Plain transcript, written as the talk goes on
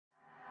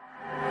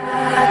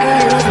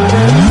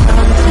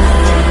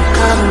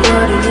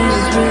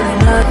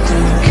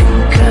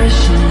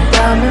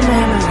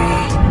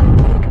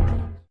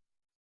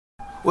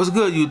What's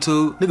good,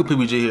 YouTube? Nigga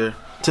PBG here.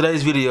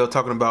 Today's video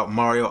talking about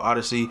Mario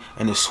Odyssey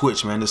and the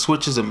Switch, man. The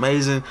Switch is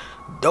amazing,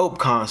 dope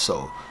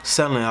console,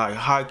 selling like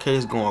high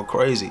case, going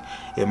crazy.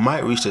 It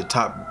might reach the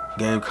top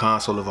game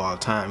console of all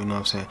time, you know what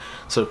I'm saying?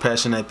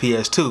 Surpassing that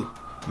PS2,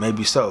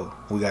 maybe so.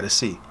 We gotta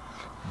see.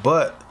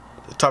 But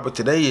the topic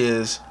today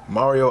is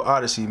Mario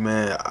Odyssey,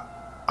 man.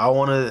 I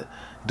wanna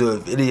do a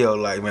video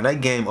like, man,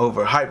 that game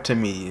overhyped to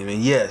me. I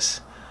mean,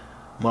 yes.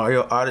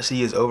 Mario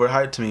Odyssey is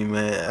overhyped to me,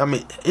 man. I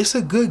mean, it's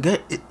a good game.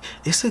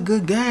 It's a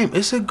good game.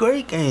 It's a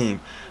great game.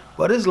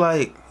 But it's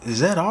like, is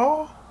that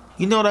all?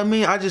 You know what I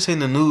mean? I just seen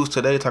the news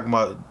today talking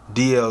about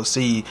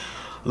DLC,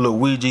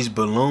 Luigi's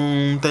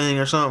balloon thing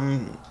or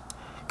something.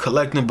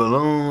 Collecting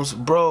balloons.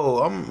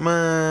 Bro,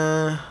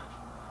 man.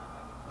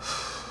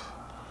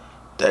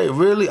 They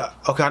really,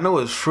 okay, I know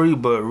it's free,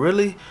 but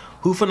really?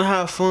 Who finna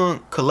have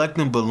fun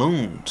collecting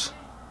balloons?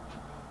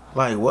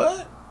 Like,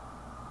 what?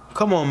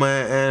 Come on,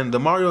 man. And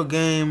the Mario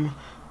game,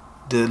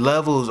 the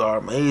levels are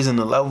amazing.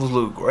 The levels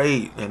look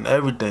great and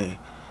everything.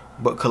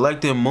 But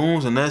collecting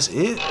moons and that's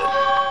it?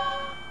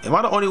 Am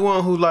I the only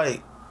one who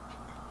like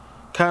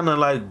kind of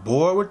like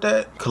bored with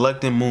that?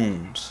 Collecting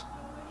moons.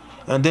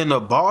 And then the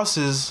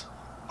bosses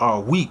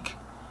are weak.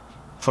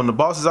 From the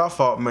bosses I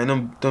fought,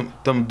 man,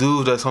 them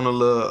dudes that's on the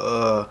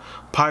little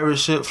pirate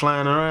ship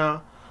flying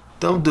around,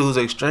 them dudes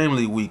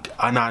extremely weak.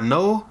 And I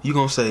know you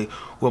gonna say,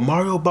 well,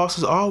 Mario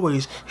bosses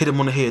always hit him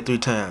on the head 3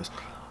 times.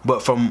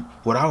 But from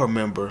what I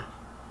remember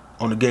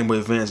on the Game Boy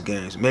Advance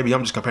games, maybe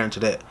I'm just comparing to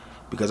that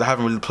because I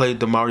haven't really played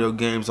the Mario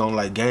games on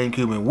like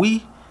GameCube and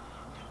Wii.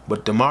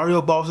 But the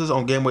Mario bosses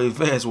on Game Boy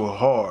Advance were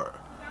hard,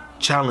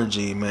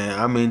 challenging, man.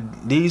 I mean,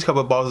 these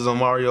couple of bosses on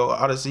Mario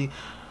Odyssey,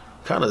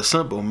 kind of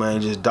simple,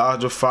 man. Just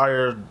dodge the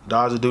fire,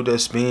 dodge the dude that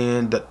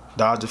spin,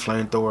 dodge the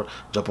flamethrower,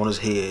 jump on his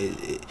head.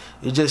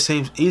 It just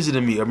seems easy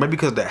to me, or maybe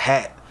because the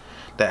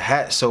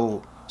hat's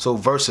so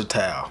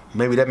versatile.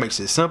 Maybe that makes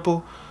it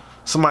simple.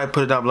 Somebody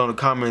put it down below in the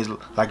comments,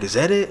 like, is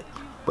that it?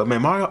 But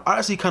man, Mario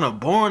Odyssey kind of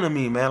boring to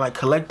me, man. Like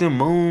collecting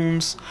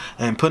moons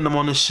and putting them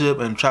on the ship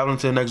and traveling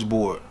to the next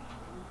board.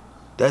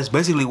 That's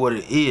basically what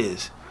it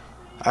is.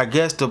 I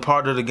guess the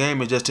part of the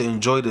game is just to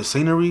enjoy the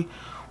scenery,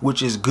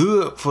 which is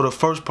good for the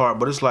first part,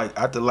 but it's like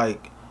after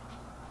like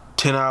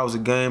 10 hours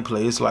of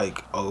gameplay, it's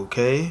like,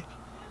 okay,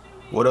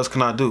 what else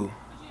can I do?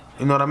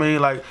 You know what I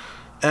mean? Like,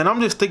 and I'm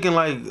just thinking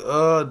like,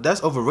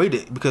 that's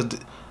overrated because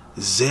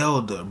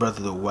Zelda Breath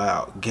of the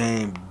Wild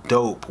game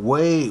dope,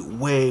 way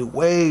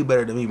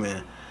better than me,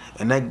 man.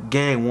 And that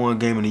game won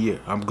Game of the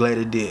Year. I'm glad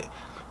it did.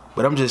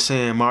 But I'm just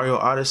saying, Mario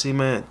Odyssey,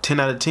 man, 10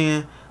 out of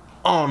 10.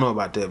 I don't know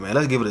about that, man.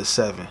 Let's give it a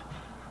 7.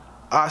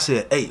 I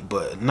said 8,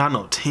 but not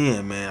no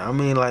 10, man. I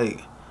mean,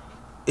 like,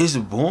 it's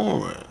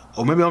boring.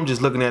 Or maybe I'm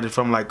just looking at it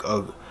from like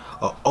a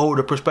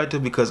older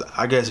perspective because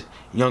I guess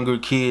younger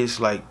kids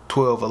like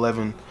 12,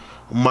 11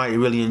 might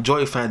really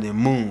enjoy finding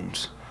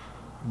moons.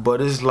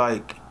 But it's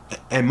like,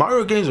 and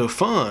Mario games are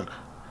fun.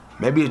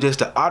 Maybe it's just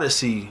the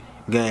Odyssey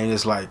game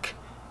is like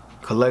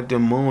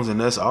collecting moons and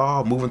that's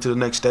all, moving to the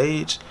next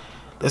stage.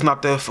 That's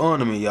not that fun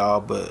to me, y'all.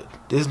 But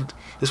this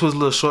was a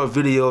little short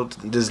video.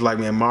 Just like,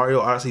 man,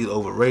 Mario Odyssey is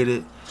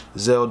overrated.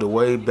 Zelda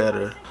way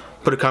better.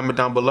 Put a comment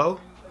down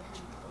below.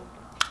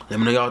 Let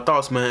me know y'all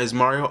thoughts, man. Is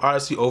Mario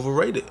Odyssey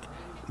overrated?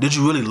 Did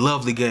you really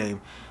love the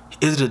game?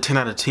 Is it a 10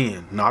 out of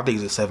 10? No, I think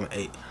it's a 7,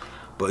 8.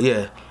 But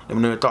yeah, let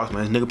me know your thoughts,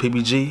 man. It's nigga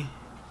PBG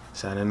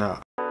signing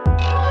out.